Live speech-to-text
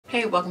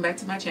Hey, welcome back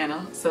to my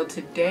channel. So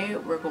today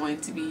we're going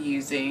to be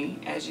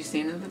using, as you've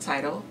seen in the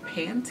title,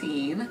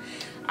 Pantene.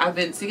 I've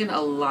been seeing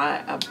a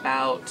lot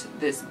about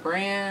this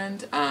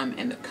brand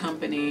and the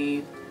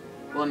company,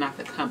 well, not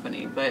the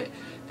company, but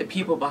the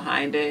people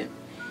behind it.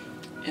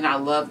 And I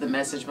love the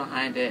message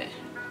behind it.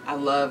 I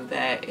love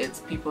that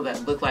it's people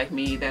that look like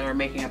me that are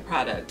making a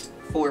product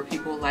for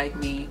people like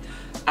me.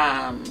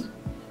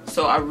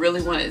 So I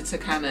really wanted to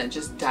kind of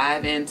just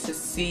dive in to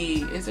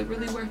see, is it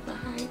really worth the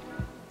hype?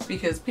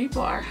 Because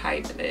people are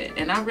hyping it,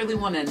 and I really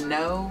want to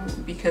know,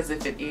 because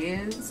if it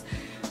is,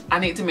 I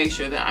need to make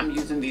sure that I'm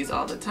using these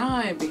all the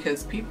time,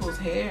 because people's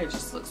hair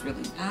just looks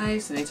really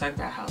nice and they talk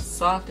about how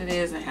soft it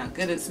is and how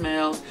good it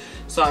smells.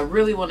 So I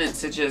really wanted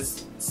to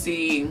just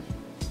see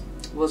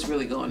what's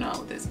really going on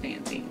with this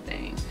Pantene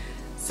thing.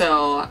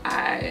 So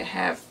I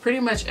have pretty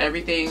much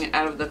everything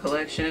out of the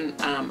collection.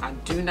 I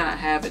do not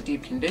have a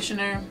deep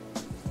conditioner,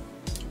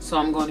 so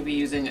I'm going to be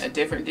using a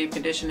different deep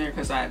conditioner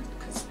because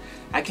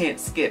I can't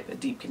skip a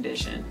deep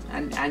condition.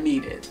 I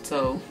need it.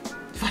 So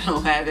if I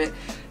don't have it,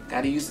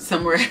 gotta use it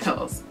somewhere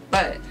else.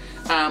 But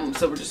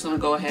so we're just gonna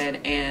go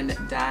ahead and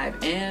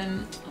dive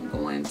in. I'm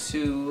going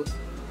to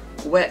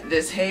wet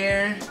this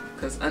hair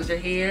because under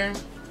here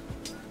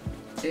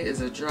it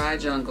is a dry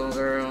jungle,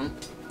 girl.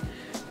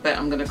 But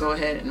I'm gonna go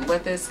ahead and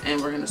wet this,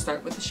 and we're gonna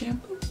start with the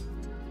shampoo.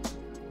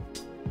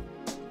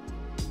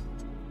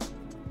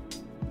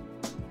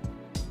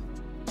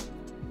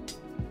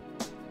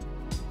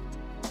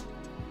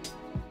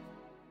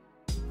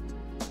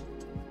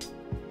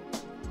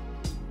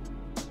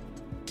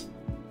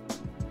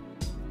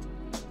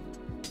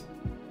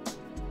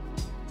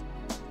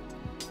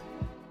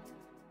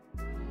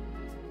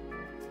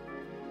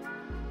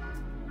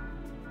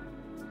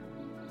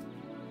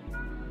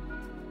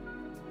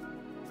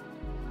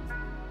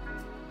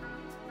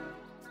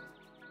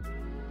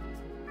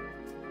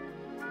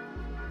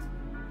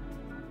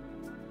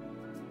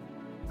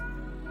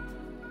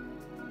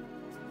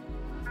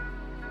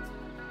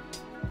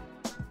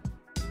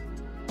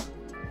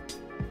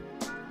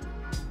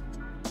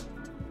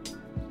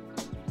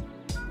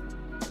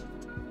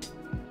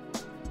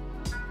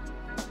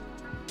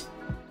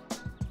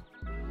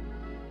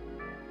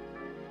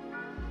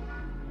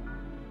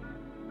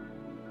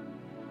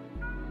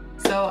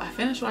 So I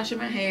finished washing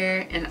my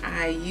hair, and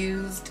I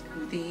used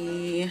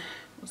the,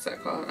 what's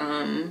that called?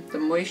 The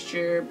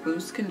Moisture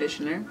Boost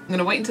Conditioner. I'm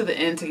gonna wait until the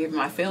end to give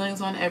my feelings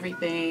on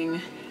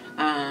everything.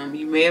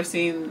 You may have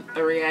seen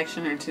a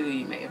reaction or two,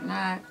 you may have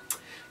not,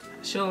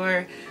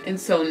 sure. And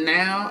so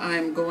now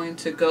I'm going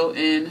to go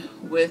in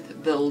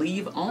with the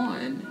Leave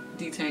On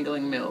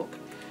Detangling Milk.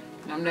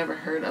 And I've never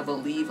heard of a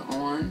Leave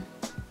On.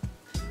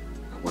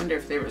 I wonder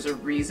if there was a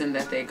reason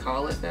that they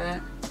call it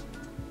that.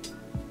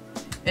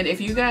 And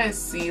if you guys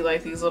see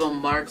like these little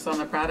marks on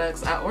the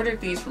products, I ordered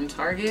these from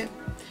Target,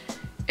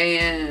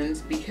 and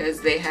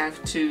because they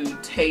have to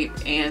tape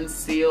and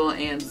seal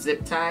and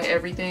zip tie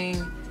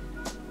everything,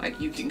 like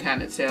you can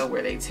kind of tell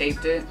where they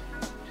taped it.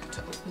 I have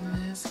to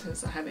open this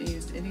because I haven't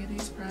used any of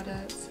these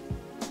products.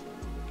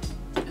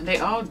 And they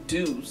all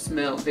do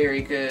smell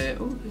very good.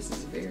 Oh, this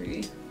is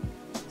very,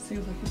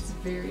 seems like it's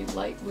very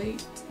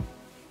lightweight.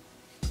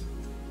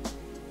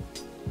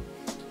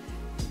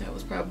 That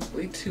was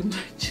probably too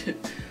much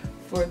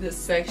for this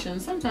section.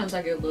 Sometimes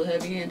I get a little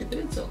heavy-handed, but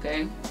it's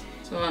okay.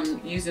 So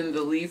I'm using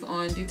the Leave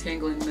On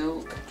Detangling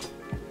Milk,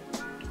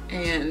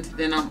 and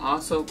then I'm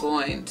also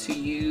going to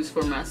use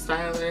for my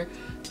styler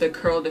the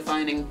Curl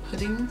Defining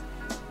Pudding.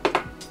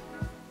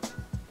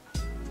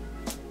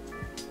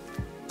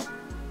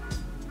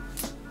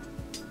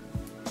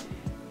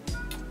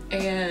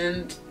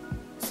 And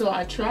so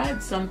I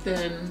tried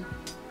something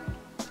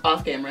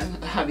off camera,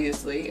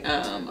 obviously,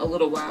 a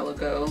little while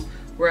ago,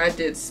 where I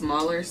did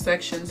smaller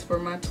sections for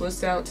my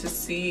twist out to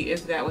see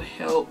if that would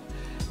help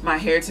my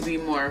hair to be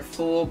more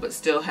full but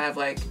still have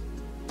like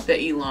the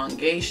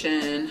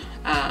elongation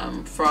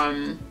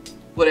from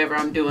whatever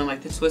I'm doing,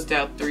 like the twist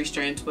out,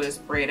 3-strand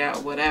twist, braid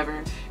out,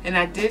 whatever. And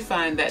I did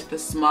find that the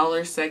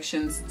smaller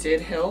sections did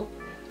help.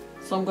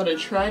 So I'm gonna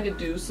try to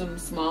do some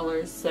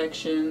smaller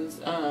sections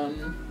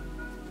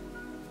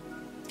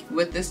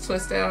with this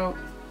twist out,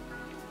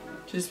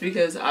 just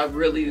because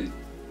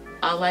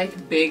I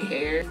like big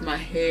hair. If my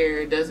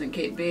hair doesn't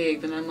get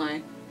big, then I'm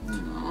like,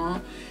 aw.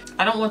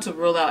 I don't want to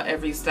rule out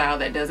every style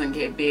that doesn't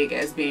get big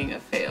as being a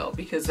fail,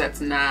 because that's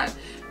not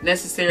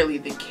necessarily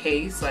the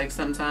case. Like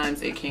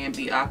sometimes it can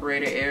be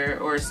operator error,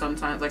 or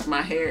sometimes like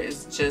my hair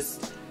is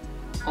just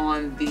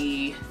on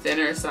the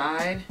thinner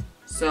side,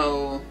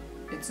 so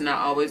it's not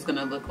always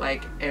gonna look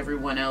like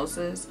everyone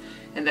else's.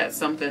 And that's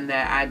something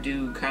that I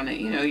do kind of,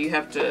 you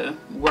have to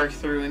work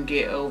through and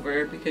get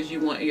over, because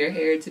you want your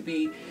hair to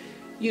be,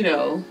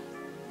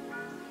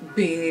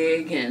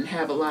 big and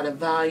have a lot of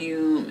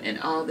volume and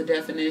all the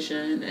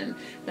definition, and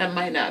that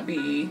might not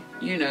be,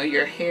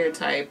 your hair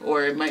type,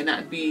 or it might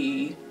not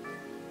be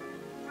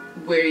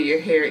where your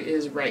hair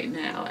is right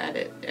now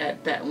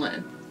at that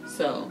length.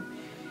 So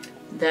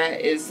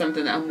that is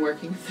something that I'm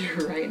working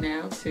through right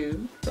now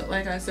too. But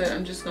like I said,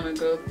 I'm just gonna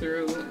go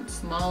through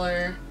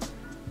smaller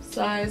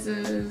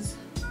sizes.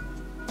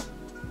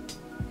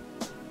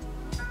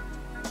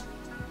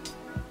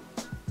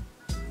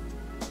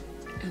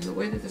 And the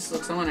way that this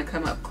looks, I want to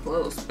come up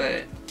close,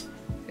 but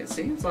it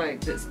seems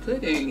like this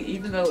pudding,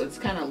 even though it's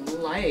kind of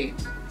light,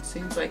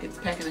 seems like it's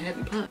packing a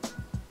heavy punch.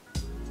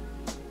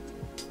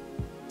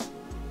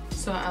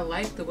 So I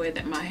like the way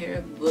that my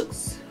hair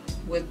looks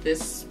with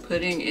this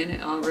pudding in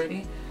it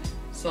already.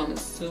 So I'm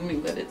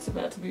assuming that it's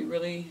about to be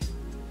really,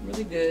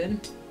 really good.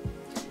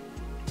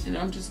 And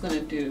I'm just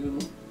gonna do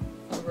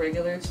a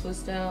regular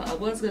twist out. I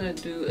was gonna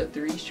do a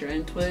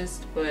 3-strand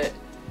twist, but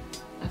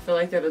I feel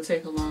like that'll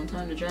take a long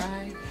time to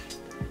dry.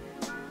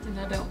 And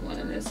I don't want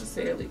to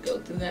necessarily go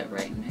through that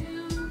right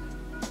now.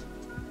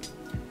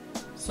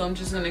 So I'm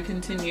just gonna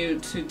continue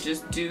to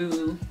just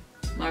do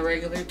my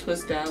regular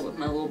twist out with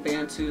my little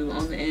bantu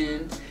on the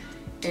end,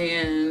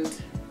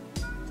 and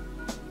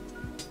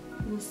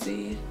we'll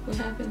see what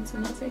happens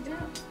when I take it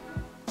out.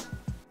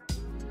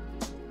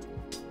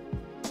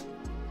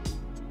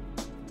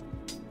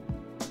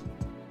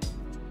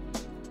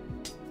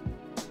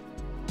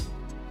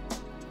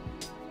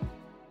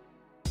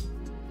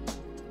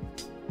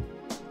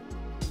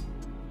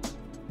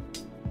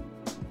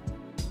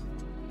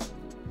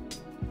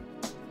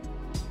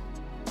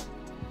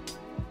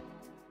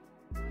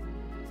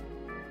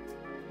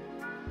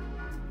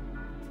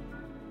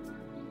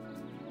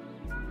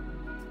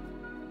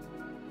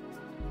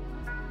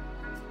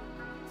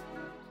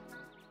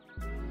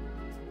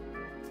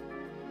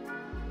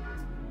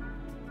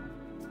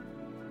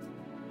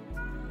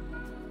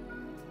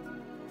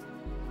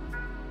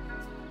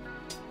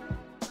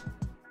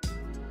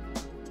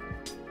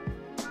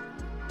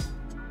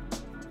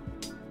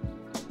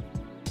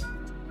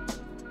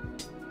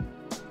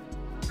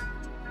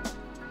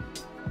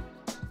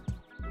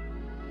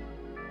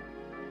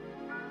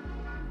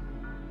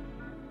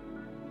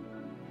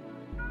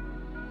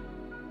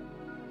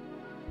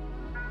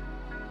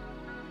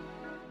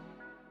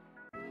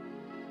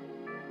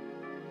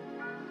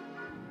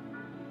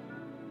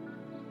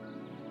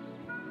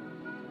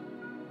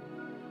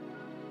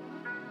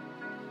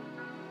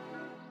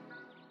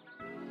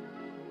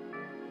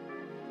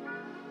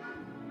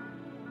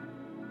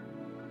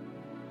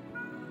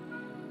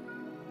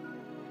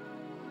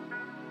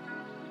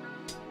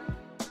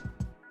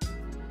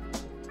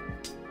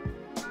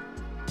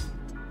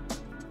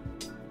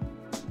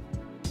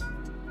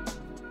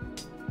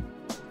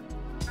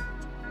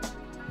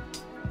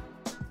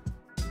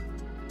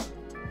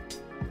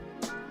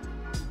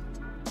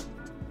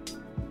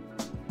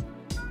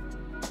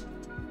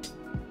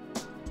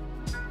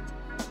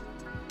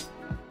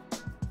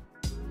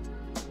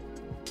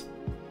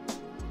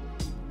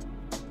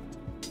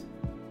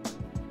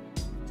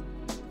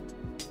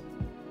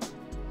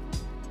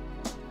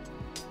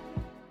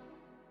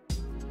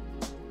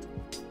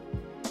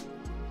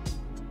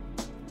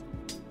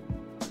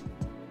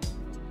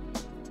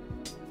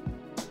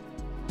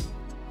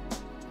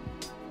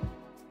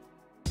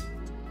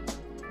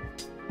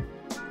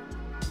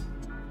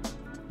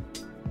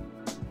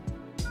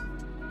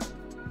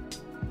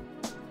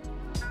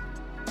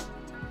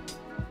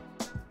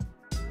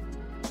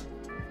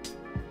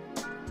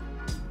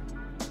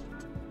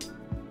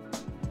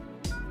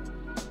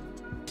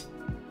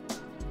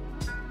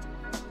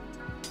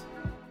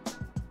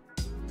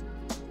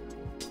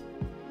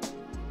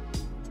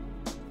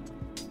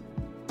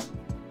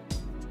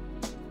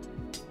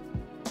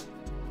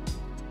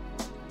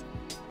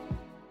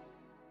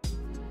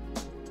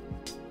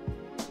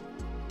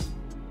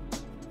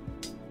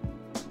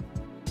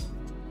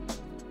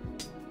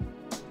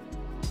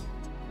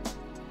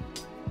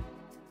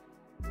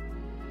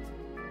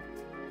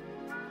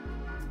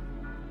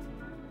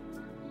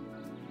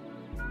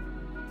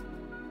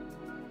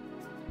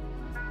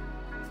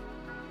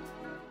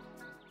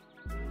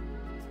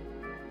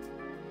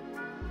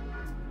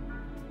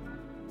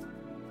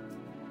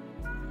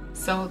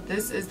 So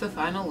this is the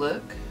final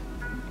look,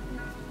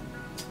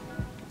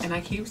 and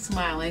I keep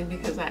smiling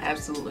because I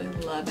absolutely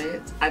love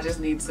it. I just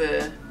need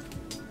to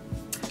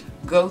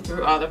go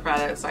through all the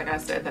products like I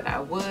said that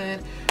I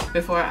would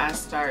before I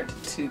start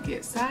to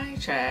get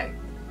sidetracked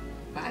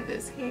by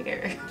this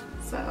hair.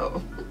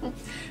 So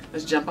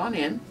let's jump on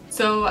in.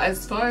 So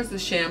as far as the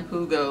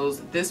shampoo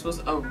goes, this was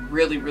a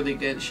really, really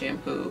good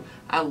shampoo.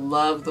 I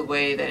love the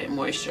way that it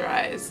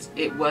moisturized.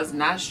 It was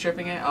not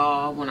stripping at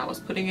all. When I was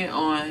putting it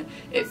on,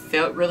 it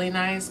felt really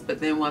nice,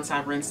 but then once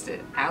I rinsed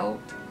it out,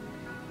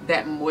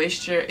 that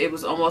moisture, it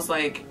was almost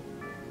like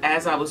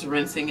as I was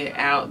rinsing it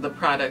out, the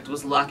product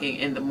was locking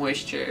in the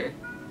moisture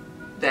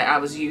that I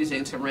was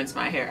using to rinse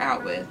my hair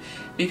out with.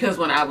 Because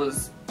when I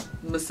was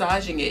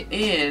massaging it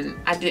in,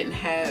 I didn't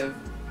have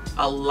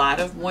a lot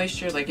of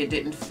moisture. Like, it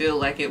didn't feel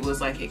like it was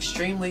like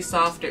extremely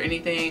soft or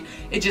anything.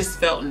 It just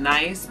felt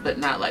nice, but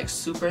not like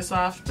super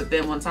soft. But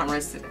then once I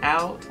rinsed it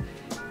out,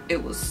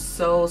 it was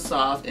so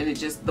soft, and it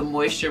just, the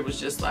moisture was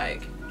just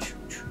like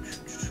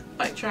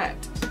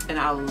trapped, and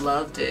I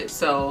loved it.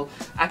 So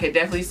I could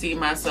definitely see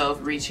myself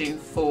reaching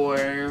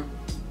for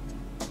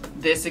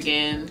this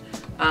again.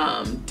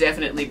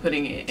 Definitely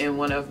putting it in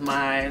one of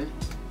my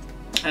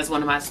as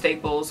one of my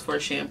staples for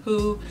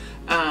shampoo.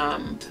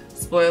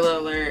 Spoiler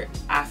alert,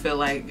 I feel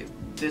like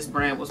this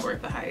brand was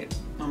worth the hype.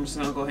 I'm just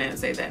gonna go ahead and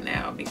say that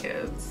now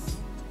because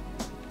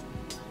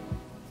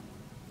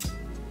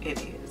it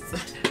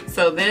is.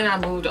 So then I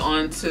moved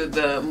on to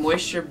the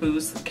Moisture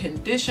Boost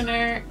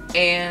conditioner,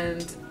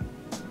 and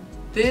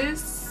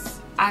this,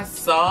 I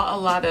saw a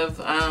lot of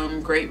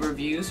great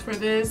reviews for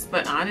this,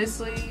 but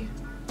honestly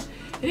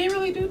it didn't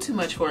really do too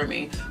much for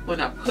me. When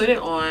I put it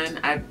on,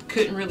 I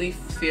couldn't really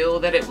feel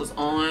that it was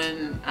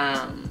on.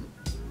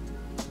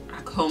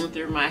 I combed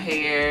through my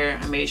hair,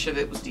 I made sure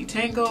that it was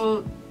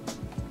detangled.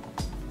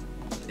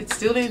 It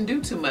still didn't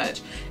do too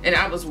much, and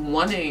I was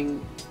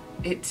wanting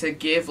it to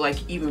give like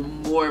even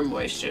more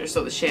moisture.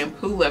 So the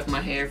shampoo left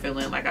my hair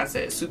feeling, like I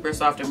said, super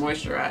soft and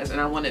moisturized,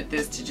 and I wanted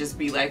this to just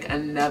be like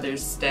another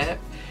step,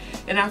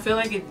 and I feel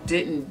like it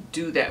didn't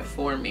do that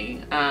for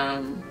me.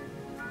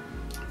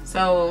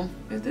 So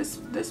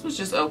this was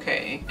just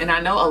okay, and I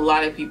know a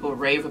lot of people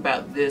rave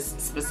about this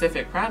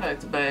specific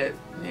product, but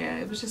yeah,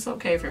 it was just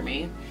okay for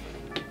me.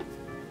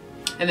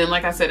 And then,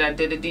 like I said, I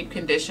did a deep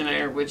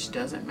conditioner, which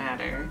doesn't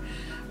matter.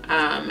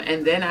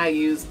 And then I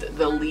used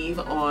the Leave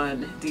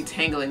On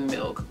Detangling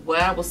Milk.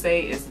 What I will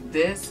say is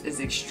this is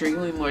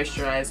extremely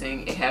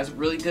moisturizing. It has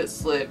really good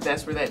slip.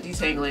 That's where that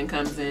detangling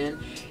comes in.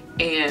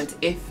 And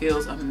it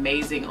feels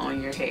amazing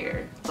on your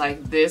hair.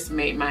 Like, this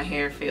made my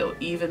hair feel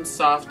even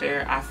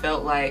softer. I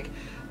felt like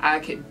I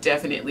could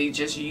definitely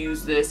just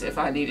use this if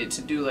I needed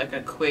to do like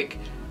a quick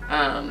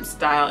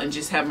style and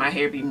just have my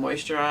hair be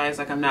moisturized.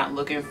 Like, I'm not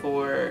looking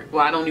for,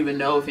 well, I don't even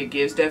know if it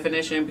gives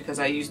definition because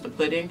I used the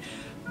pudding,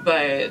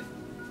 but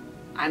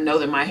I know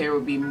that my hair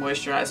would be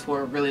moisturized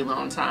for a really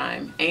long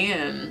time.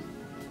 And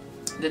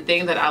the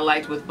thing that I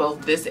liked with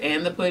both this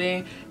and the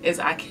pudding is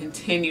I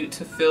continued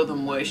to feel the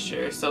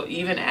moisture. So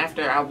even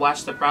after I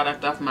washed the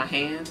product off my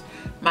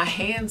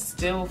hands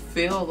still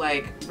feel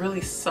like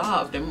really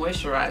soft and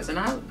moisturized, and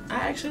I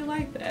actually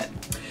like that.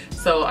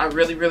 So I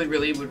really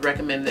would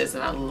recommend this,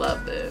 and I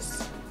love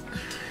this.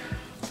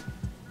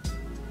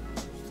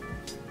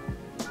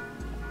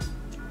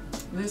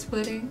 This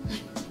pudding.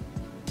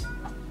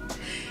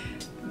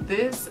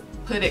 This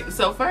pudding.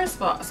 So first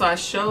of all, so I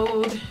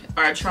showed,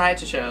 or I tried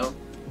to show,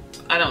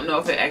 I don't know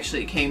if it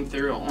actually came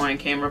through on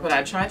camera, but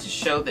I tried to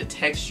show the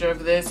texture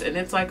of this, and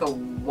it's like a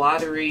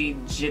watery,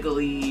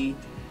 jiggly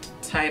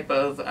type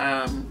of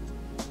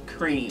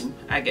cream,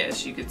 I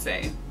guess you could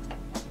say.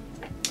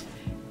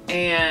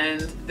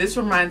 And this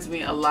reminds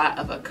me a lot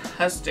of a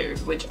custard,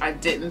 which I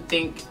didn't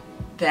think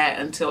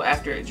that until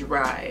after it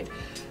dried.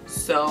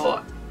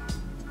 So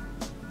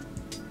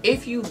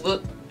if you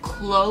look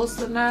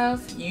close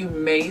enough, you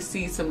may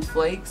see some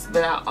flakes,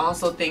 but I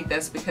also think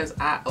that's because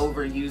I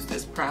overused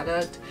this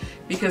product,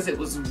 because it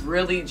was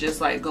really just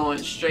like going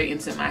straight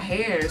into my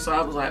hair. So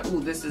I was like,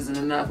 ooh, this isn't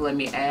enough, let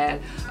me add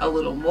a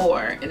little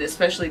more. And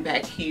especially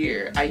back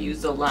here, I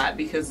used a lot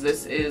because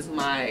this is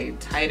my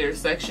tighter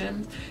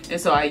section,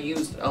 and so I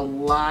used a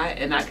lot,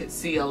 and I could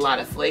see a lot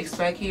of flakes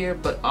back here,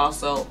 but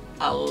also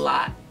a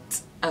lot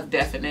of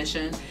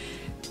definition.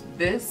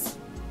 This,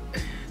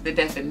 the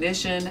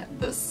definition,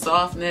 the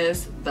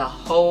softness, the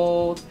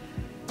hold,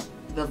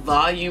 the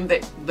volume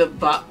that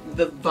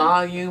the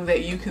volume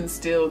that you can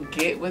still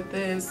get with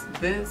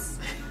this,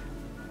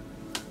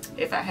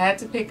 if I had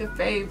to pick a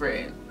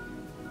favorite,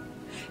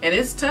 and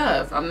it's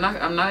tough, I'm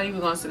not even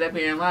gonna sit up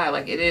here and lie,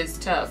 like, it is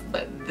tough,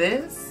 but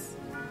this,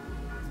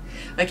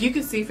 like, you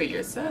can see for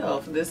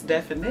yourself this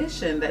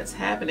definition that's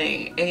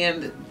happening,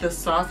 and the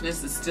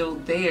softness is still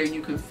there.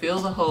 You can feel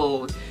the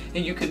hold,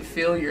 and you can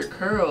feel your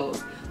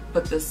curls,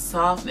 but the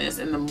softness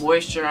and the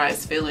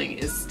moisturized feeling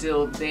is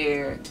still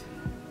there.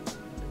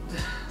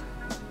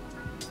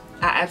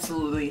 I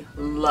absolutely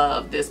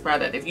love this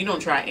product. If you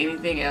don't try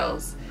anything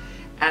else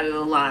out of the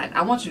line,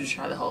 I want you to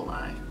try the whole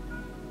line.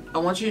 I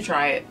want you to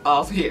try it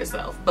all for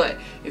yourself. But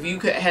if you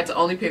had to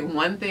only pick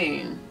one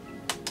thing,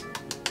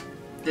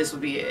 this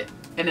would be it.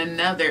 And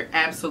another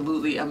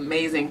absolutely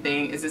amazing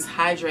thing is this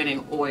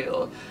hydrating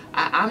oil.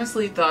 I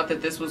honestly thought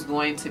that this was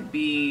going to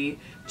be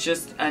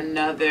just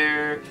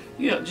another,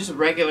 you know, just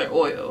regular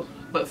oil.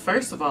 But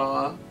first of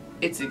all,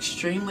 it's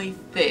extremely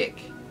thick,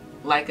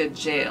 like a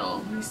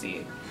gel. Let me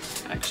see,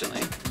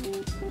 actually.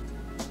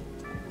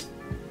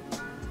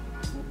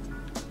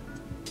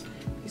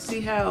 You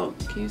see how,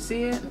 can you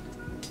see it?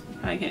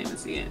 I can't even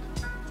see it.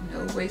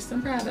 No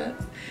wasting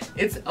products.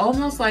 It's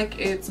almost like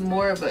it's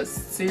more of a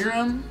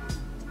serum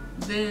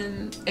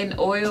than an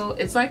oil.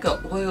 It's like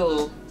a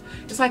oil,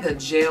 it's like a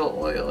gel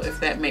oil, if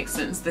that makes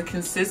sense. The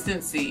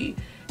consistency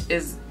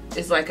is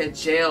like a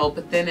gel,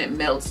 but then it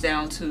melts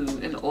down to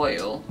an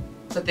oil,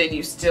 but then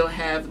you still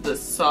have the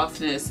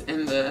softness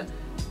and the,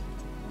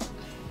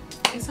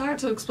 it's hard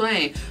to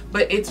explain,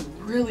 but it's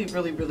really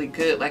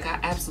good. Like, I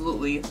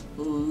absolutely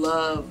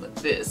love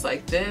this.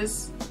 Like,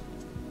 this,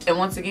 and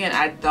once again,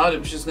 I thought it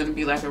was just going to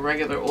be like a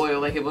regular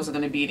oil, like it wasn't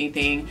going to be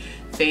anything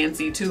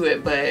fancy to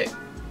it, but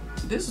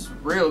this is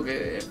real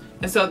good.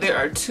 And so there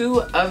are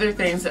two other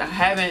things that I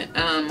haven't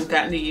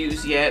gotten to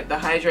use yet, the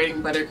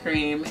Hydrating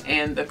Buttercream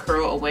and the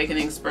Curl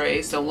Awakening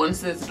Spray. So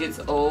once this gets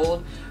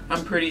old,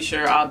 I'm pretty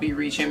sure I'll be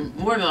reaching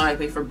more than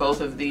likely for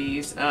both of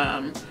these,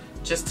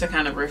 just to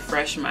kind of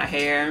refresh my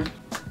hair.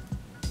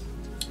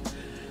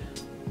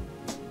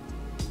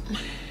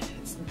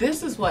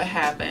 This is what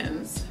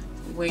happens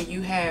when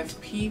you have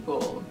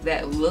people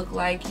that look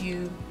like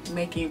you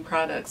making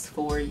products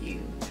for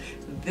you.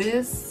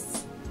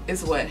 This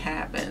is what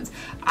happens.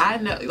 I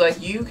know,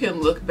 like, you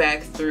can look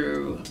back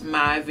through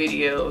my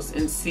videos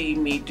and see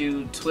me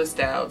do twist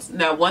outs.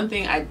 Now, one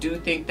thing I do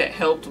think that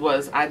helped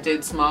was I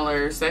did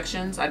smaller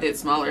sections. I did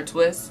smaller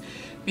twists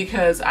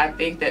because I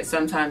think that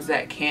sometimes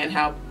that can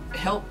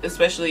help,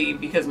 especially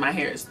because my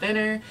hair is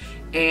thinner,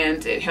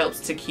 and it helps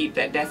to keep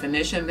that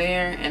definition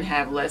there and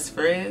have less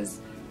frizz.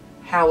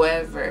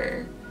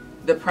 However,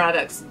 the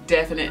products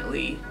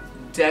definitely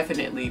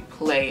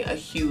play a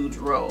huge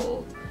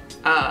role.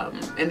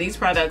 And these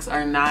products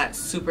are not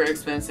super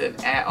expensive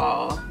at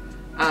all.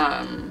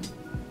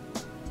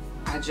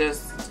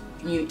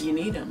 You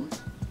need them.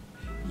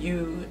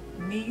 You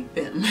need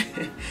them.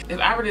 If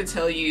I were to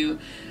tell you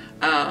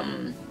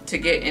to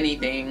get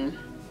anything,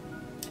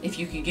 if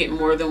you could get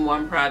more than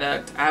one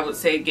product, I would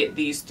say get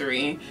these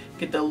three.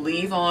 Get the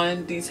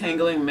leave-on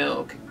detangling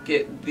milk,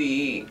 get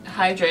the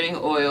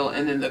hydrating oil,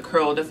 and then the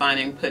curl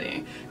defining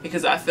pudding,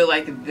 because I feel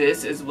like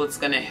this is what's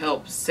going to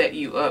help set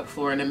you up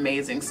for an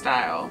amazing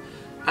style.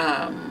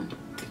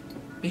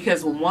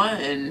 Because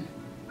one,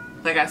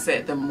 like I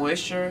said, the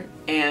moisture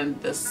and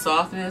the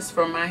softness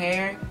from my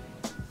hair,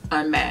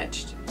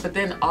 unmatched. But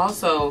then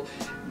also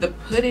the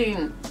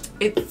pudding,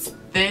 it's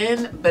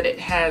thin, but it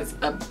has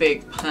a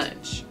big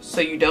punch. So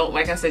you don't,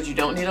 like I said, you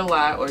don't need a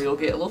lot or you'll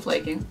get a little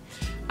flaking.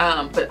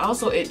 But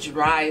also it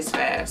dries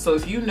fast. So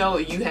if you know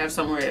you have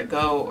somewhere to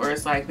go, or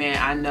it's like, man,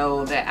 I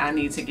know that I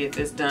need to get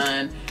this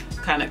done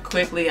kind of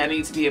quickly. I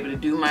need to be able to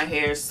do my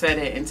hair, set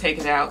it, and take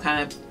it out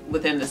kind of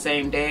within the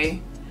same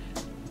day.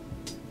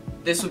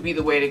 This would be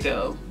the way to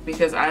go,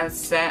 because I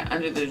sat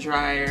under the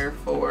dryer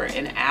for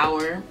an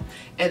hour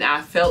and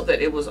I felt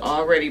that it was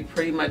already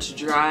pretty much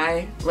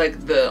dry.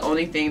 Like, the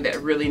only thing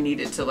that really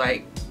needed to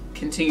like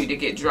continue to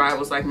get dry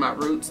was like my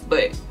roots.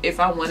 But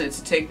if I wanted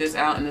to take this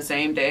out in the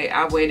same day,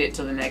 I waited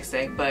till the next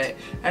day, but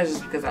that's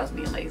just because I was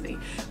being lazy.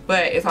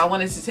 But if I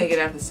wanted to take it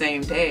out the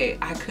same day,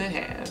 I could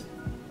have.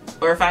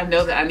 Or if I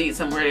know that I need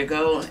somewhere to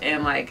go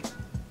and like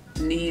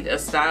need a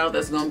style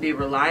that's going to be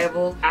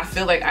reliable, I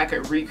feel like I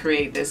could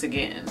recreate this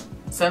again.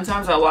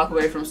 Sometimes I walk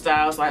away from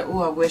styles like,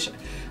 oh, I wish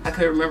I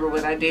could remember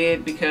what I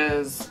did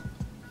because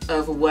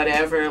of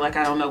whatever, like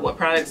I don't know what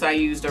products I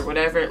used or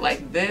whatever.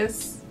 Like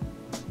this,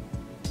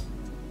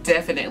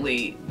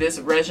 definitely this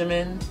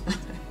regimen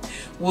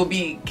will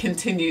be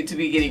continued to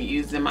be getting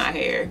used in my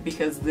hair,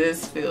 because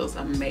this feels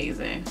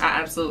amazing.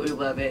 I absolutely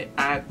love it.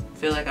 I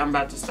feel like I'm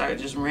about to start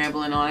just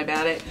rambling on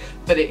about it,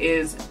 but it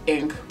is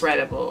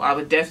incredible. I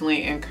would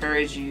definitely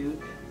encourage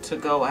you to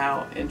go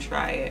out and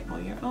try it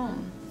on your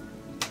own.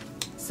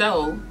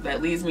 So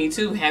that leads me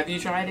to, have you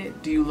tried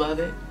it? Do you love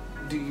it?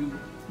 Do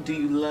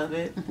you love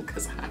it?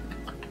 Because I know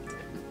I do.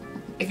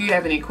 If you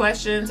have any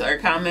questions or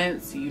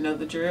comments, you know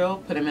the drill.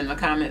 Put them in the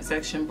comment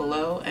section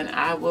below, and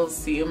I will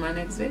see you in my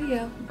next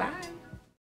video. Bye.